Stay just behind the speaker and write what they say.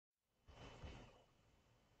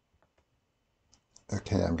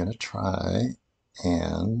Okay, I'm going to try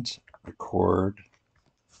and record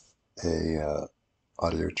a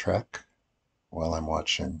audio track while I'm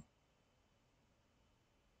watching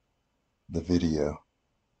the video.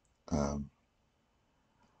 Um,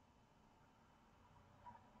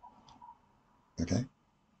 okay,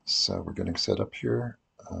 so we're getting set up here.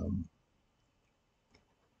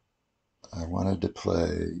 I wanted to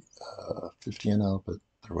play 50 NL, but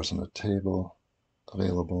there wasn't a table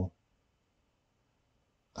available.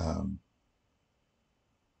 Um,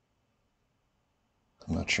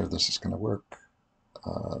 I'm not sure this is going to work.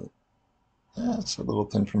 Uh, yeah, it's a little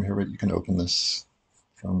thin from here, but you can open this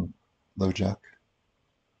from LoJack.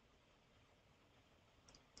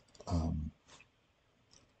 Um,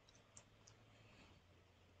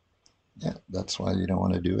 yeah, that's why you don't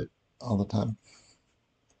want to do it all the time.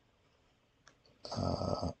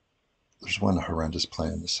 Uh, there's one horrendous play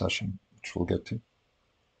in this session, which we'll get to.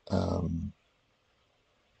 Um,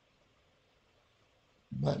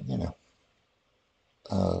 but,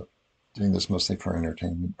 uh, doing this mostly for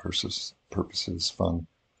entertainment purposes, fun,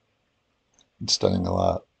 and studying a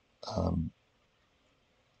lot. Um,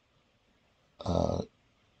 uh,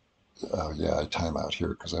 oh, yeah, I time out here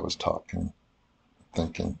because I was talking,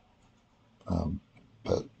 thinking. Um,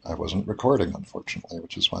 but I wasn't recording, unfortunately,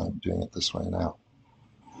 which is why I'm doing it this way now.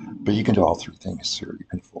 But you can do all three things here. You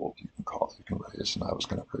can fold, you can call, you can raise, and I was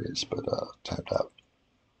going to raise, but timed out.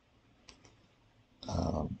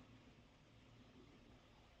 Um,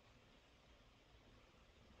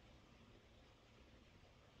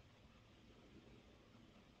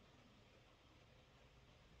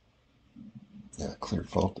 yeah, clear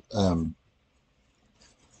fold.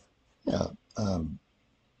 Yeah, um,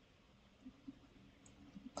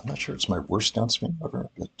 I'm not sure it's my worst downswing ever,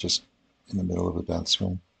 but just in the middle of a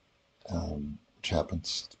downswing, which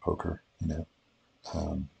happens. It's poker, you know.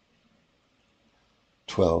 Um,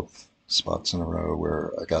 12 spots in a row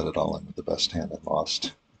where I got it all in with the best hand and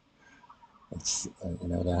lost. It's,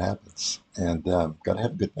 that happens. And got to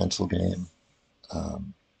have a good mental game.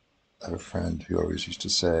 Um, I have a friend who always used to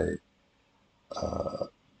say, uh,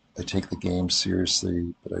 I take the game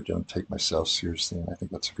seriously, but I don't take myself seriously. And I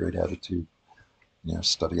think that's a great attitude.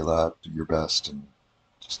 Study a lot, do your best, and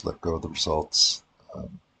just let go of the results.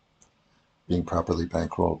 Um, Being properly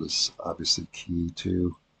bankrolled is obviously key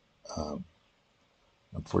too. Um,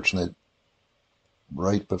 Unfortunately,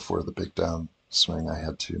 right before the big down swing, I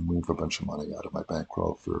had to move a bunch of money out of my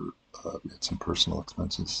bankroll for we had some personal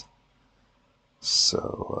expenses.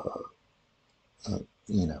 So,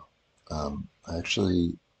 you know, I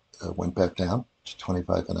actually went back down to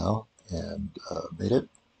 25 NL and made it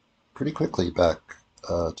pretty quickly back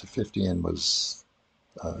to 50 and was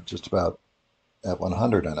just about at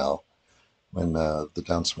 100 NL when the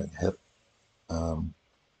downswing hit. Um,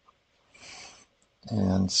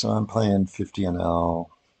 and so I'm playing 50 NL.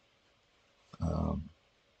 Um,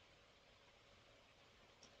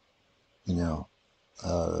 you know,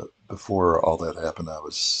 Before all that happened, I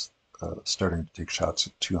was starting to take shots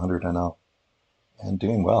at 200 NL and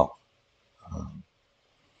doing well. Um,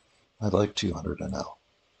 I like 200 NL.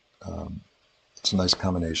 Um, it's a nice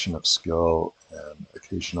combination of skill and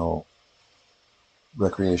occasional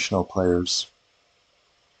recreational players,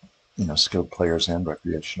 skilled players and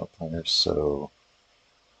recreational players. So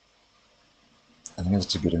I think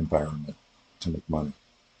it's a good environment to make money.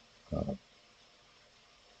 Uh,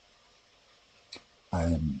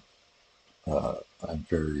 I'm uh, I'm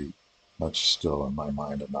very much still in my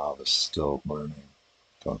mind a novice, still learning.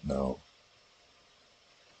 Don't know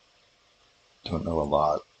don't know a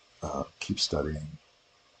lot. Keep studying.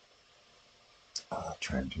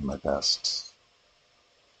 Try and do my best.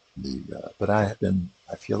 But I have been.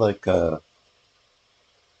 I feel like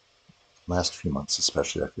last few months,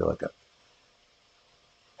 especially, I feel like I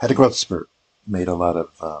had a growth spurt. Made a lot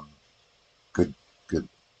of good good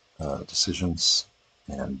decisions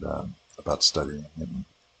and about studying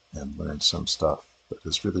and learned some stuff that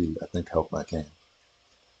has really, I think, helped my game.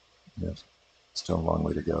 Yes, still a long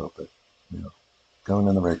way to go, but you know, going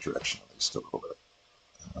in the right direction at least a little bit.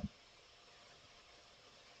 Um,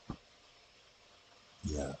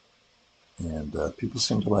 yeah, and people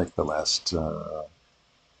seem to like the last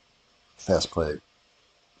fast play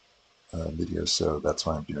video, so that's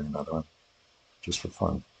why I'm doing another one just for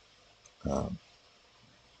fun. Um,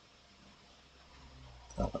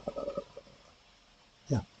 uh,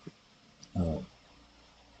 yeah, uh,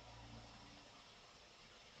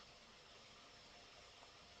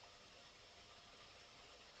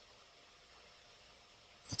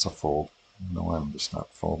 it's a fold. No, I'm just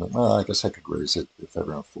not folding. Well, I guess I could raise it if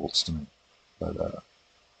everyone folds to me, but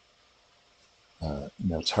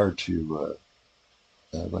it's hard to.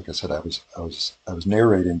 like I said, I was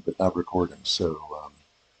narrating but not recording, so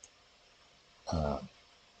uh,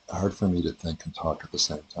 hard for me to think and talk at the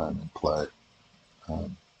same time and play.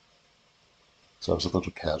 Um, so I was a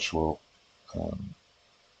little casual. Um,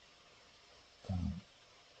 um,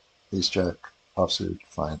 Ace Jack offsuit,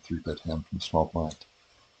 fine, three bet hand from the small blind.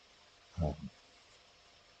 Um,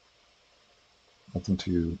 Nothing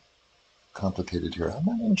too complicated here. I'm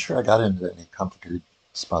not even sure I got into any complicated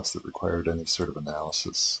spots that required any sort of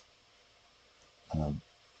analysis. Um,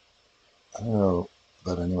 I don't know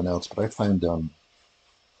about anyone else, but I find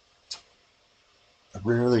I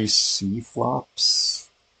rarely see flops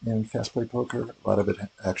in fast play poker. A lot of it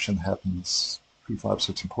action happens pre-flop,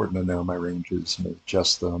 so it's important to know my ranges and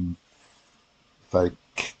adjust them. If I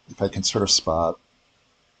if I can sort of spot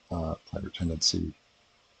player tendency,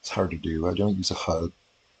 it's hard to do. I don't use a HUD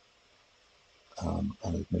on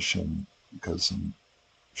admission because in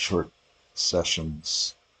short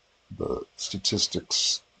sessions, the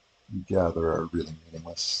statistics you gather are really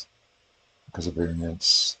meaningless because of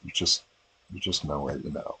variance. There's just no way to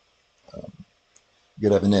know. Um, you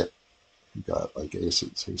could have a nit. You got like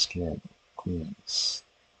aces, ace king, queens,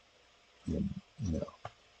 in you know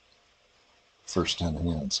first 10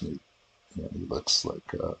 hands. And he looks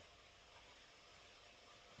like a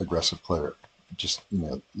aggressive player. Just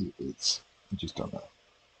it's you just don't know.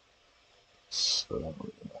 So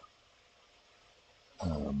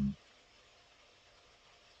um,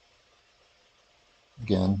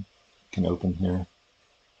 again, can open here.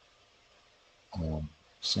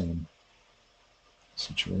 Same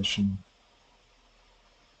situation.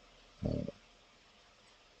 Uh,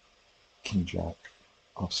 King Jack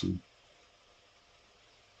offsuit,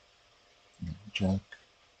 Jack.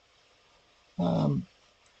 Um,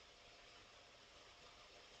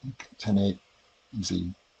 10-8,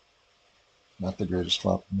 easy. Not the greatest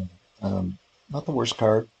flop. Not the worst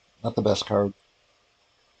card, not the best card.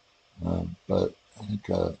 But I think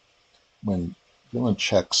when villain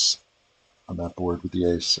checks on that board with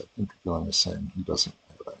the ace, I think villain is saying he doesn't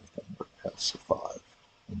have anything but has a five.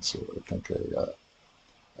 And so I think a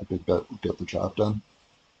big bet would get the job done.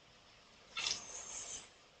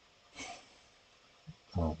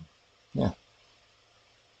 Um, yeah.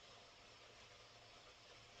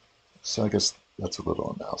 So I guess that's a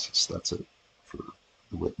little analysis. That's it for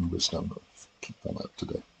the wit and wisdom of keep them up to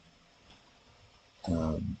date.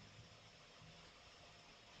 Um,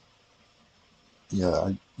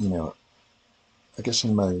 yeah, I guess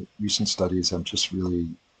in my recent studies, I'm just really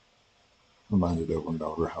reminded over and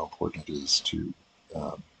over how important it is to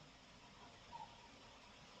um,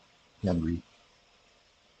 hand read.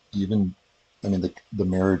 Even, I mean, the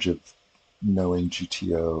marriage of knowing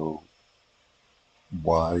GTO,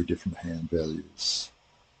 why different hand values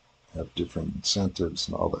have different incentives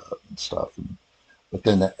and all that and stuff, but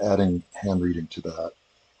then adding hand reading to that,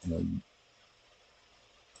 and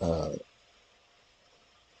uh,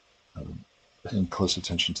 paying close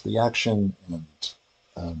attention to the action, and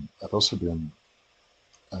I've also been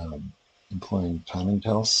um, employing timing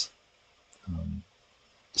tells, um,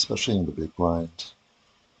 especially in the big blind,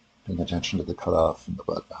 paying attention to the cutoff and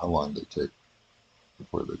about how long they take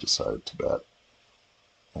before they decide to bet.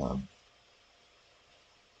 Um,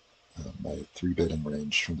 my three betting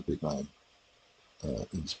range from the big blind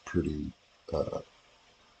is pretty, uh,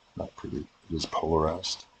 not pretty, it is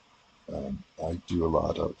polarized. I do a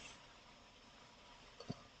lot of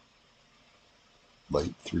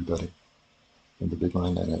light three betting in the big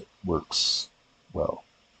line, and it works well.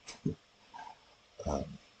 Um,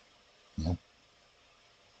 yeah.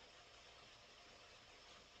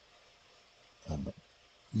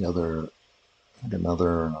 The other, I think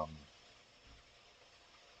another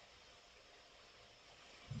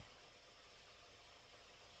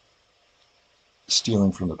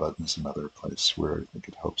stealing from the button is another place where I think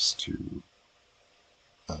it helps to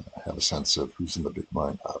have a sense of who's in the big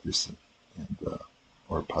mind, obviously, and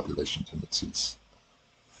or population tendencies.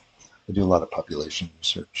 I do a lot of population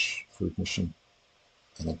research for admission.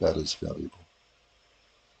 I think that is valuable.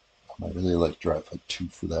 I really like Drive Hub 2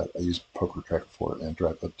 for that. I use Poker Tracker 4 and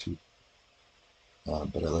Drive Hub 2,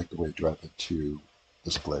 but I like the way Drive Hub 2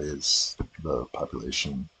 displays the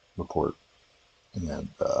population report and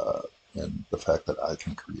the fact that I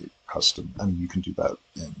can create custom. I mean, you can do that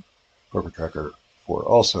in Poker Tracker 4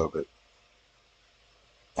 also, but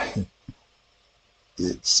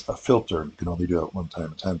it's a filter. You can only do it one time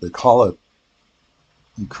at a time. They call it,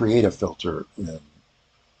 you create a filter in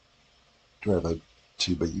Drive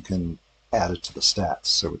 2, but you can add it to the stats.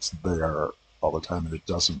 So it's there all the time and it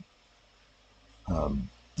doesn't, um,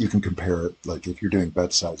 you can compare it. Like if you're doing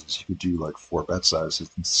bet sizes, you could do like four bet sizes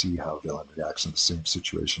and see how villain reacts in the same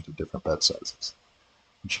situation to different bet sizes,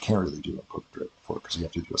 which you can't really do in poker before because you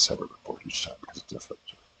have to do a separate report each time because it's different.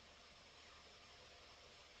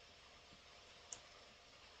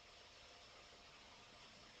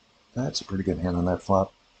 That's a pretty good hand on that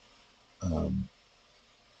flop. Um,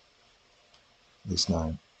 Ace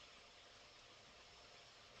nine.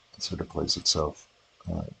 It sort of plays itself.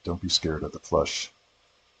 Don't be scared of the flush.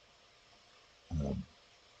 Um,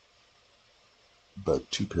 but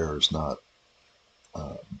two pair is not.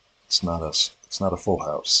 Um, it's not a full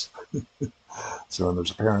house. So when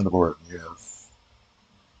there's a pair on the board, and you have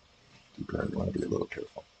two pair. You want to be a little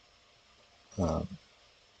careful. Um,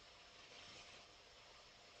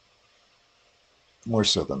 More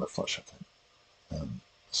so than the flush, I think. Um,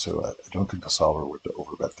 so I don't think the solver would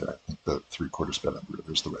overbet there. I think the three-quarters bet under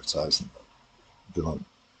there's the right size, and the villain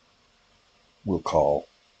will call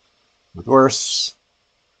with worse,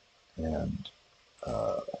 and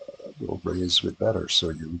uh, will raise with better, so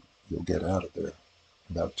you'll get out of there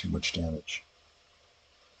without too much damage.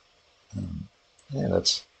 Um, yeah,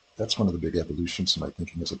 that's one of the big evolutions in my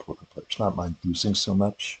thinking as a poker player. It's not mind losing so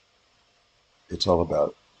much; it's all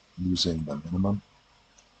about losing the minimum.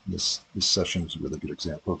 This session is a really good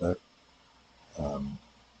example of that. Um,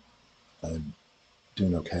 I'm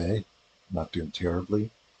doing okay, not doing terribly,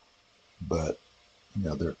 but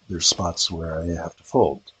there's spots where I have to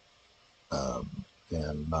fold um,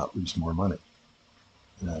 and not lose more money,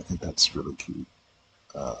 and I think that's really key.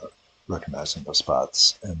 Uh, Recognizing those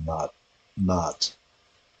spots and not not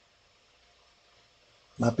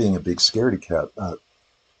being a big scaredy cat, not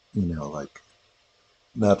like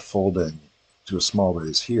not folding to a small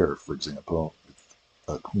raise here, for example, with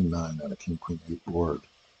a queen nine and a king queen eight board,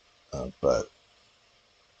 but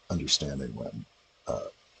understanding when uh,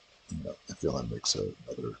 if villain makes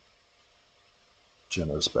another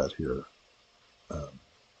generous bet here. Um,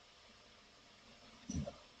 you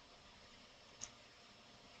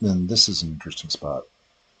and this is an interesting spot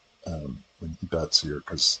when he bets here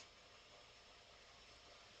because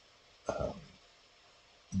um,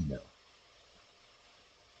 you know,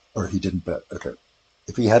 or he didn't bet. Okay,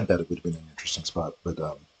 if he had bet, it would have been an interesting spot. But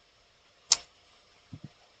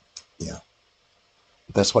yeah,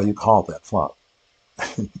 but that's why you call that flop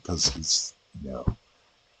because he's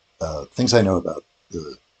things I know about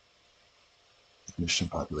the ignition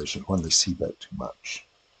population when they see bet too much.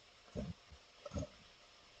 Okay?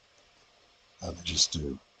 They just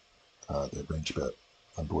do. They range bet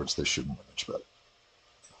on boards they shouldn't range bet.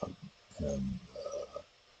 Um, and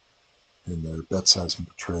in their bet size and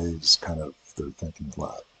portrays kind of their thinking a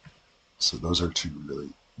lot. So those are two really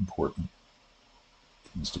important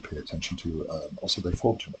things to pay attention to. Also, they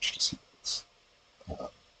fold too much to see bets, uh,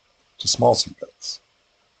 to small see bets.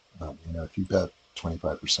 If you bet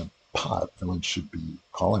 25% pot, villain should be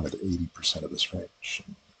calling at 80% of this range.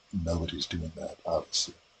 Nobody's doing that,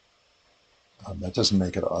 obviously. That doesn't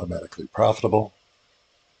make it automatically profitable,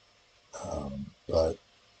 but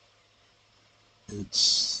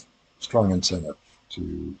it's strong incentive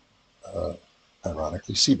to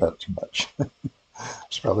ironically see bet too much.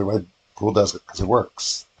 That's probably why pool does it because it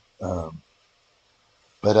works. Um,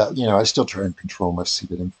 but I still try and control my c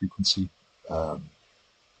betting frequency. Um,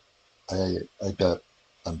 I bet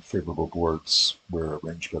on favorable boards where a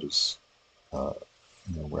range bet is, uh,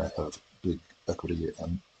 where I have big equity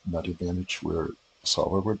and nut advantage where the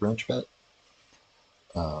solver would range bet.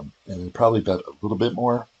 And I probably bet a little bit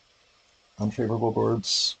more on favorable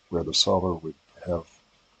boards where the solver would have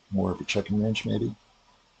more of a checking range, maybe.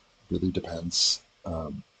 Really depends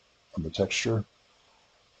on the texture.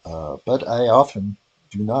 But I often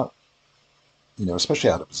do not, especially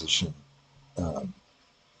out of position. Um,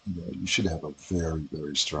 you should have a very,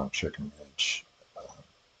 very strong checking range.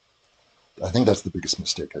 I think that's the biggest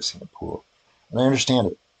mistake I see in pool. And I understand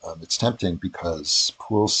it. It's tempting because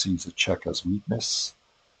pool sees a check as weakness.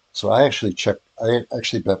 So I actually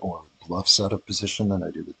bet more with bluffs out of position than I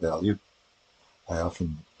do with value. I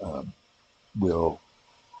often will,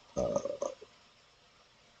 uh,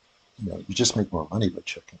 you just make more money by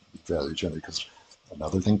checking with value generally because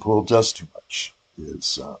another thing pool does too much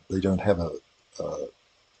is they don't have a,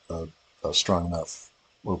 a, a strong enough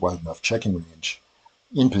or wide enough checking range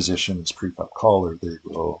in position as pre-flop caller.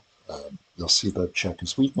 They'll see the check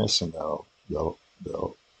as weakness and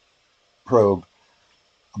they'll probe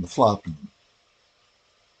on the flop in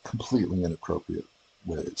completely inappropriate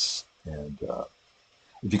ways. And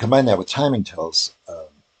if you combine that with timing tells,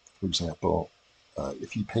 for example,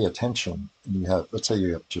 if you pay attention and you have, let's say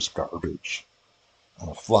you have just garbage on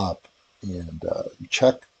a flop and you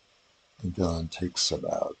check And villain takes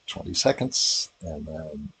about 20 seconds and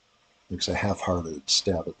then makes a half-hearted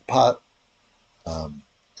stab at the pot. Um,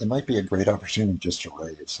 it might be a great opportunity just to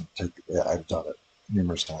raise and take. Yeah, I've done it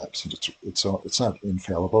numerous times, and it's not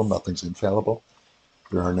infallible. Nothing's infallible.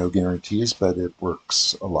 There are no guarantees, but it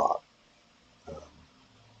works a lot.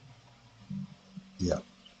 Um, yeah.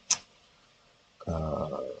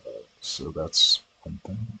 Uh, so that's one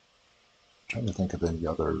thing. I'm trying to think of any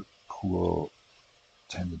other cool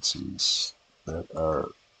tendencies that are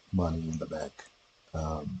money in the bank.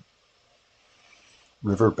 Um,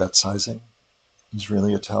 River bet sizing is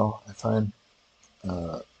really a tell, I find.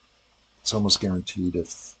 Uh, it's almost guaranteed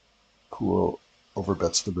if pool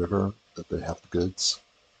overbets the river that they have the goods.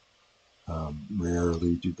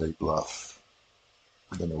 Rarely do they bluff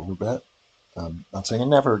with an overbet. Not saying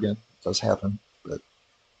never again, it does happen, but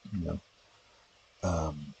you know,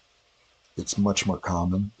 um, it's much more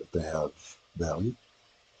common that they have value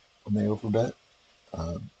when they overbet.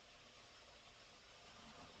 Um,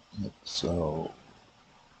 yeah, so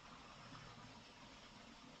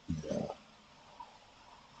yeah,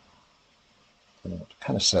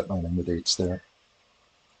 kind of set mine in the dates there.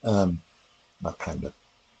 Um, Not kind of,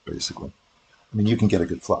 basically. I mean, you can get a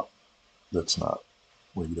good flop. That's not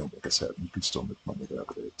where you don't make a set. You can still make money there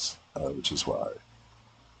with eights, which is why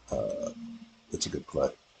uh, it's a good play.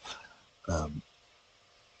 Um,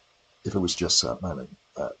 if it was just set money,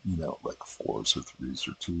 like fours or threes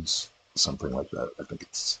or twos, something like that, I think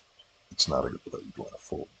it's not a good play. You'd want to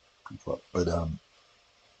fold pre-flop, but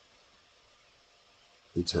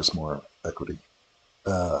it has more equity.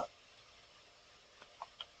 Uh,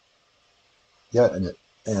 yeah, and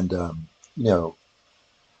you know,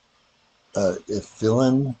 if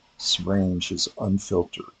villain's range is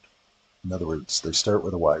unfiltered, in other words, they start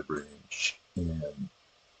with a wide range, and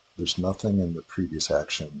there's nothing in the previous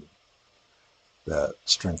action that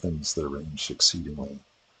strengthens their range exceedingly.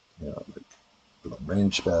 Like villain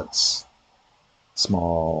range bets,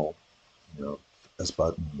 small, you know, as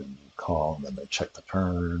button and you call, and then they check the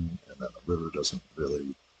turn, and then the river doesn't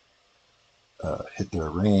really hit their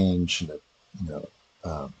range, and you know,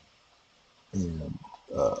 um, and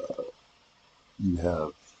uh, you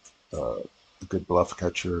have a good bluff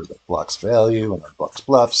catcher that blocks value and then blocks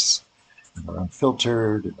bluffs, and they're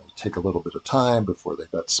unfiltered, and they take a little bit of time before they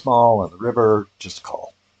bet small on the river. Just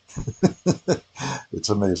call. It's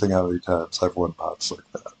amazing how many times I've won pots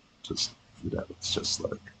like that. Just it's just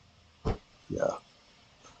like yeah,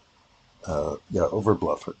 yeah, over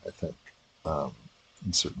bluffing. I think um,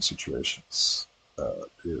 in certain situations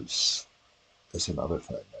is another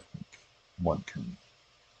thing. I think one can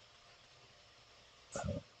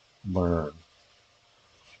uh, learn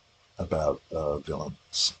about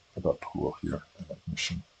villains, about pool here and that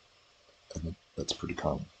mission. I think that's pretty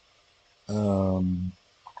common. Um,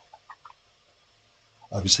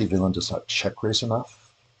 Obviously, villain does not check raise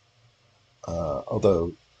enough.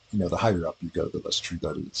 Although, the higher up you go, the less true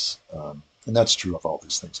that is. And that's true of all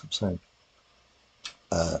these things I'm saying.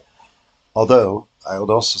 Uh, Although I would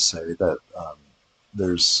also say that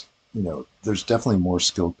there's definitely more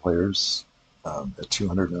skilled players at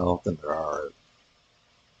 200 NL than there are at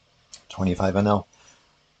 25 NL.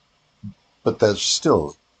 But there's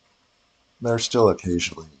still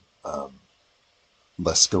occasionally um,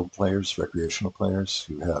 less skilled players, recreational players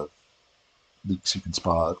who have leaks you can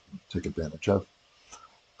spot and take advantage of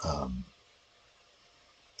um,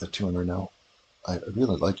 at 200 NL. I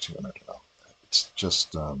really like 200 NL. It's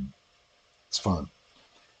just it's fun,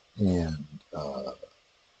 and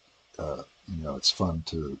it's fun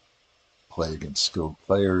to play against skilled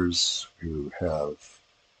players who have,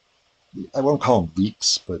 I won't call them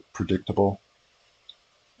leaks, but predictable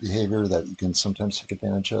behavior that you can sometimes take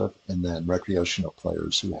advantage of, and then recreational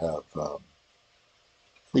players who have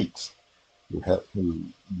leaks, who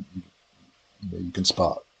you can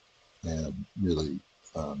spot and really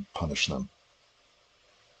punish them,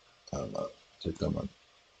 uh, take their money.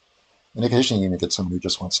 And occasionally you even get someone who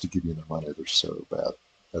just wants to give you their money. They're so bad.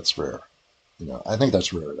 That's rare. I think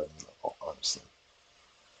that's rare at any level, honestly.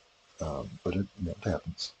 But it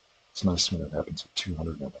happens. It's nice when it happens at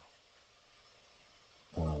 200 now.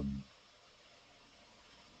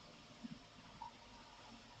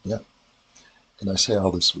 Yeah, and I say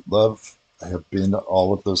all this with love. I have been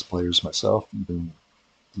all of those players myself, even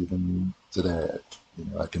today.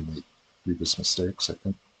 I can make grievous mistakes. I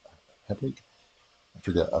think have we? I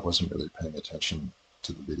forget. I wasn't really paying attention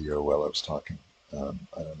to the video while I was talking. I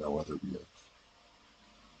don't know whether we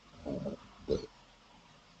have the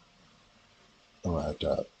arrived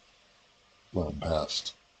at long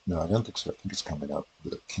past. No, I don't think so. I think it's coming up.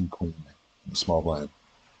 The King Queen, the small blind.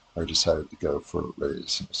 I decided to go for a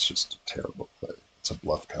raise, and it's just a terrible play. It's a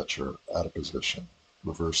bluff catcher out of position,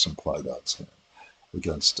 reverse implied odds hand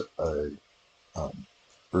against a um,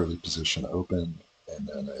 early position open, and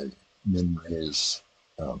then a min raise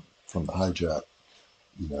from the hijack.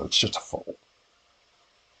 It's just a fold.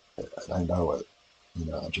 I know it.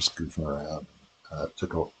 I'm just goofing around.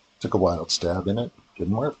 Took a wild stab in it.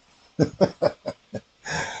 Didn't work, but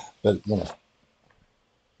that's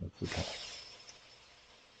okay.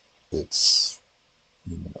 It's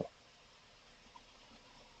you know,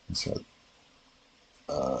 so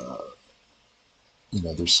uh,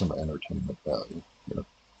 there's some entertainment value,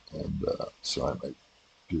 and so I might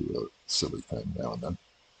do a silly thing now and then.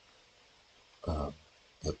 Um,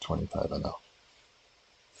 at 25, I know.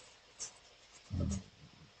 Um,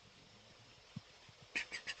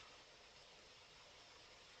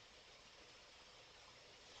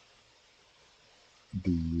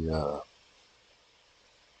 the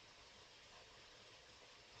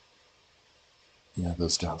Yeah,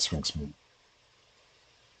 those downswings,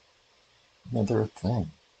 they're a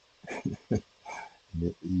thing.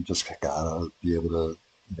 You just gotta be able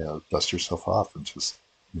to, dust yourself off and just,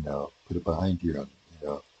 put it behind you. And,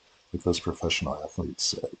 like those professional athletes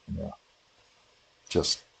say,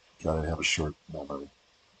 just gotta have a short memory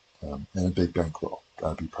and a big bankroll.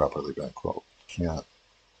 Gotta be properly bankrolled.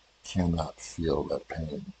 Cannot feel that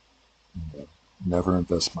pain. You know, never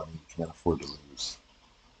invest money you can't afford to lose.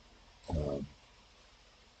 Um,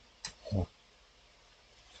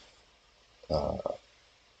 uh,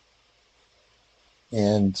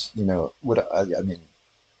 and I mean,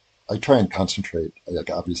 I try and concentrate. Like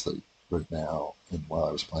obviously, right now, and while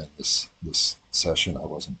I was playing this session, I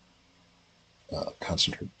wasn't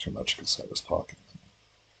concentrating too much because I was talking.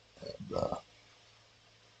 And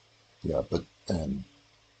yeah, but and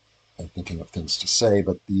thinking of things to say.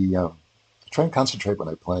 But I try and concentrate when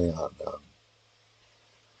I play on.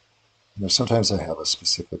 Sometimes I have a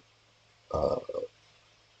specific uh,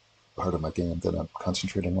 part of my game that I'm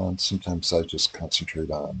concentrating on. Sometimes I just concentrate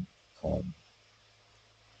on um,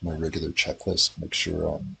 my regular checklist, make sure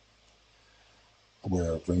I'm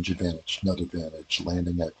aware of range advantage, nut advantage,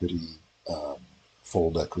 landing equity, um,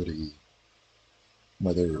 fold equity,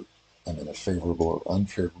 whether I'm in a favorable or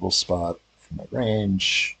unfavorable spot for my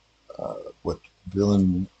range, what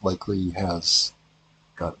villain likely has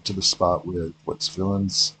gotten to the spot with, what's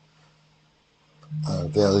villain's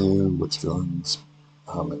value, what's villain's,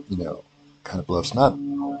 kind of bluffs. Not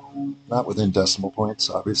within decimal points,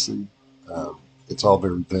 obviously. Um, it's all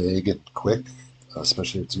very vague and quick,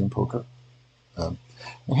 especially at Zoom poker. Um,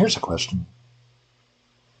 and here's a question: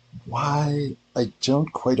 why I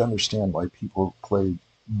don't quite understand why people play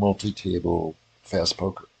multi-table fast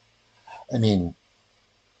poker. I mean,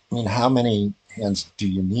 how many hands do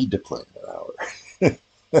you need to play in an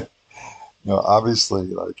hour? Obviously,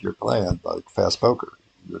 like you're playing like fast poker.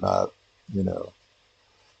 You're not, you know,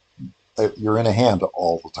 you're in a hand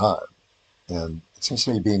all the time, and it seems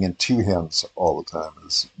to me being in two hands all the time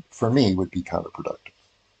is, for me, would be counterproductive.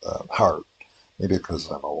 Hard, maybe because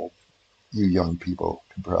I'm old. You young people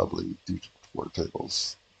can probably do four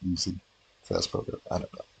tables easy fast poker. I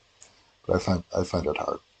don't know, but I find it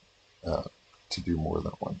hard uh, to do more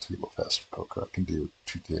than one table fast poker. I can do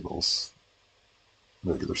two tables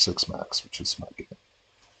regular six max, which is my game,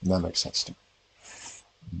 and that makes sense to me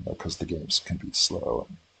because the games can be slow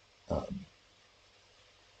and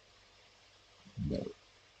you know,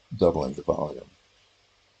 doubling the volume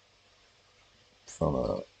from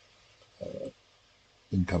a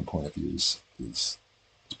income point of view is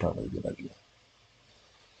probably a good idea.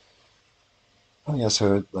 Oh yeah,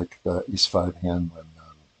 so like the Ace Five hand when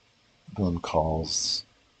villain calls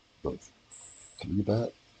the three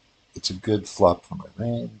bet, it's a good flop for my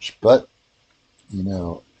range, but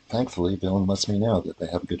thankfully villain lets me know that they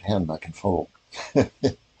have a good hand and I can fold.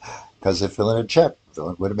 Because if villain had checked,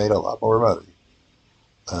 villain would have made a lot more money.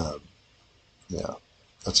 Um, yeah,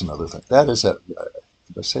 that's another thing. That is that.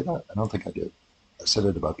 Did I say that? I don't think I did. I said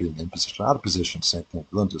it about being in position, out of position. Same thing.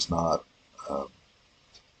 Villain does not. Um,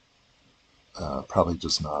 probably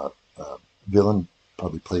does not. Villain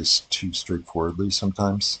probably plays too straightforwardly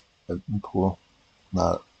sometimes in pool,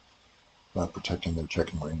 not not protecting their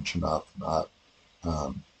checking range enough. Not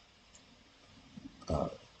um, uh,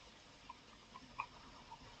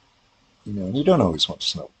 and you don't always want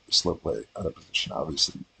to slow play out of position.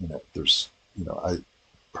 Obviously, there's I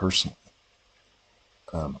personally,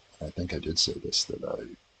 I think I did say this that I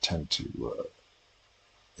tend to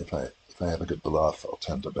if I have a good bluff, I'll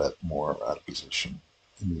tend to bet more out of position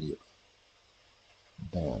immediately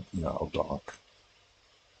than I'll donk.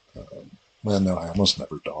 Well, no, I almost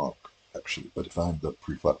never donk. actually. But if I'm the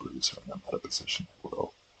pre-flop producer and I'm out of position, I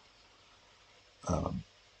will, um,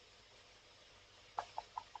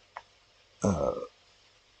 uh,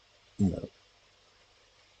 you know,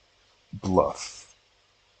 bluff,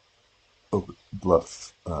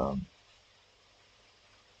 bluff,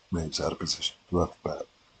 raise out of position, bluff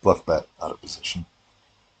bet out of position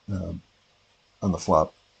um, on the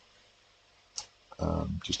flop,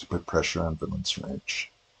 just to put pressure on villain's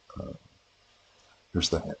range. Uh, here's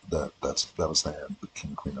the hand, that was the hand, the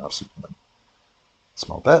king queen offsuit villain.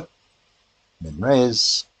 Small bet, min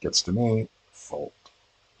raise, gets to me, fold.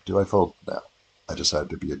 Do I fold? No. I decided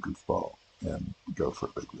to be a goofball and go for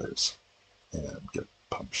a big raise and get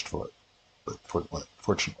punished for it. But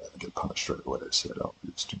fortunately, I get punished right away, so I don't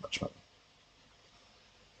lose too much money.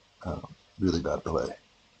 Really bad play.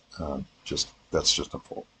 Just that's just a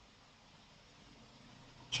fold.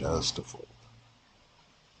 Just a fold.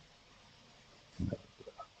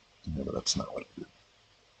 You know, that's not what I do.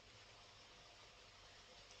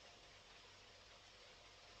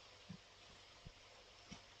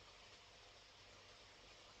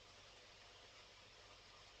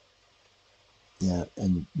 Yeah,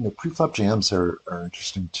 and pre-flop jams are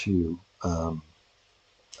interesting too.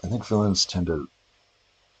 I think villains tend to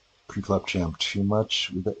pre-flop jam too much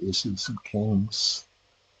with the aces and kings.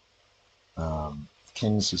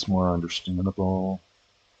 Kings is more understandable.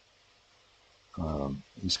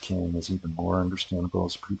 Ace king is even more understandable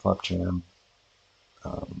as a pre-flop jam.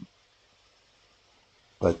 Um,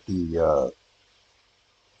 but you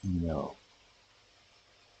know,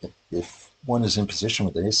 if one is in position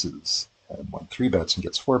with aces and one three bets and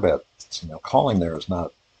gets four bets, calling there is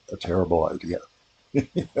not a terrible idea.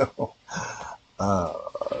 you know, uh,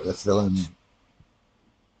 if villain,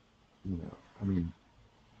 I mean,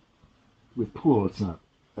 with pool, it's not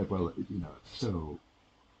well, so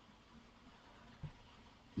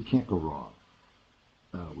you can't go wrong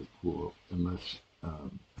with pool unless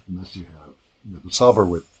you have the solver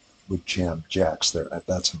with jam jacks there.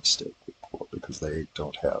 That's a mistake with pool because they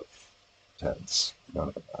don't have tens, they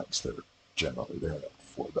don't have nines. They're generally they're in a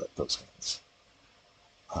four bet those hands.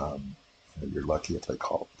 Um, you're lucky if they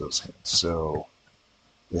call those hands. So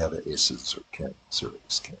they have aces or kings or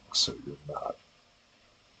ace kings, so you're not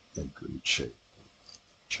in great shape.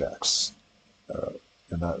 Jacks,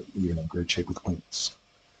 you're not even in great shape with queens.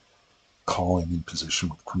 Calling in position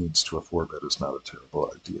with queens to a four bet is not a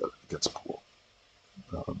terrible idea against pool.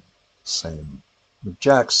 Um, Same with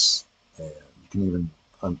jacks, and you can even,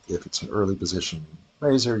 if it's an early position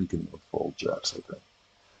raiser, you can even fold jacks, I think.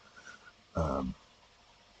 Um,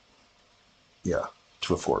 yeah,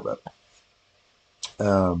 to a four bet.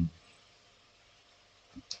 Um,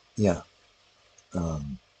 yeah,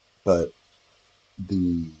 um, but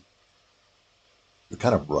the the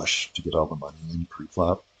kind of rush to get all the money in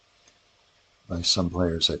pre-flop by some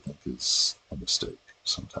players, I think, is a mistake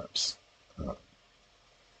sometimes. Uh,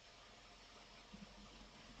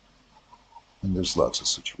 and there's lots of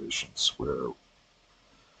situations where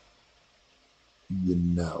you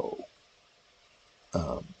know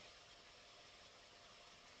um,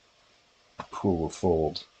 pool will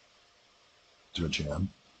fold to a jam,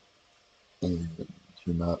 and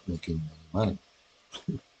you're not making any money.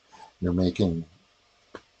 You're making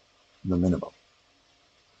the minimum.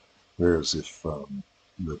 Whereas if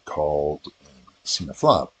you had called and seen a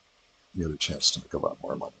flop, you had a chance to make a lot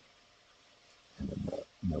more money. And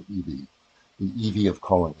then the EV of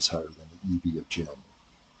calling is higher than the EV of jamming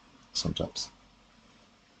sometimes.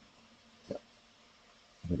 Yeah,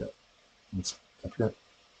 I forgot. I forgot.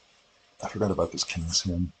 I forgot about this King's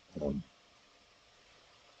hand. Uh,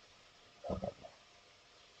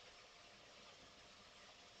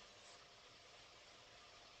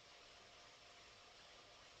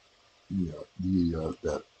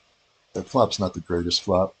 that flop's not the greatest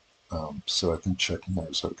flop, so I think checking there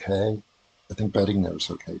is okay. I think betting there is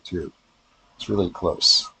okay too. It's really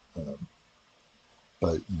close.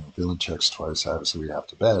 But villain checks twice. Obviously, we have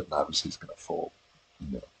to bet, and obviously he's going to fold.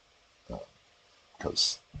 You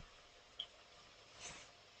because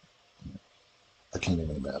I can't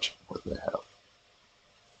even imagine what they have.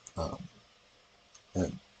 Um,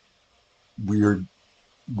 and weird,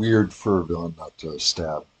 weird for a villain not to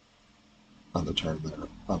stab on the turn there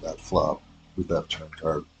on that flop with that turn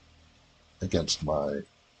card against my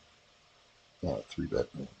three bet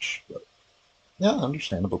range. But yeah,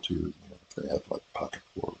 understandable too. If they have like pocket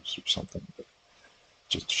fours or something, but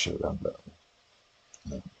just to show down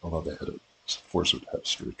value. Although they had a force would have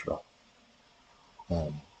straight draw.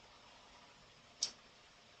 Um,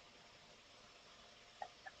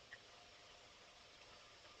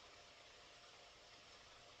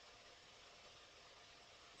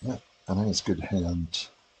 yeah. I think it's a good hand,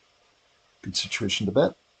 good situation to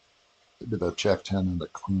bet. Maybe the Jack 10 and the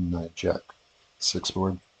Queen 9 Jack 6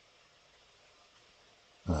 board.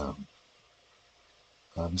 Um,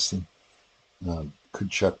 Obviously. Could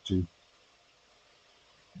check too.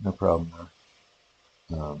 No problem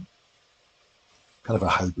there. Kind of a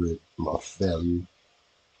hybrid bluff value.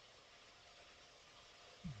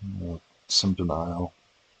 Some denial.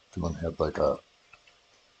 If had like a,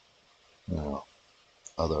 you know,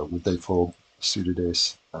 although would they fold suited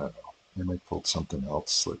ace? I don't know. They might fold something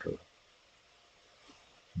else like a,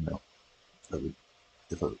 you know, that would,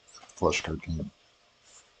 if a flush card came,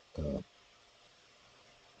 uh,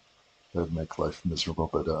 that would make life miserable.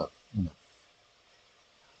 But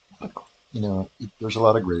there's a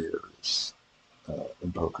lot of gray areas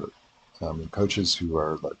in poker. And coaches who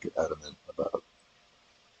are like adamant about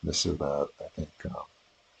this or that, I think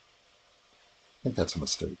that's a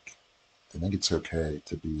mistake. I think it's okay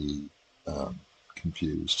to be um,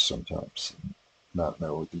 confused sometimes, and not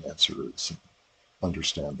know what the answer is, and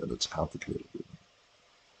understand that it's complicated.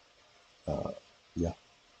 Uh, yeah,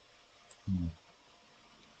 mm,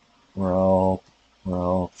 we're all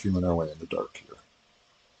feeling our way in the dark here,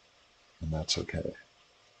 and that's okay.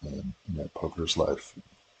 And poker's life.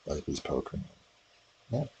 Life is poker.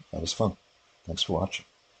 Yeah, that was fun. Thanks for watching.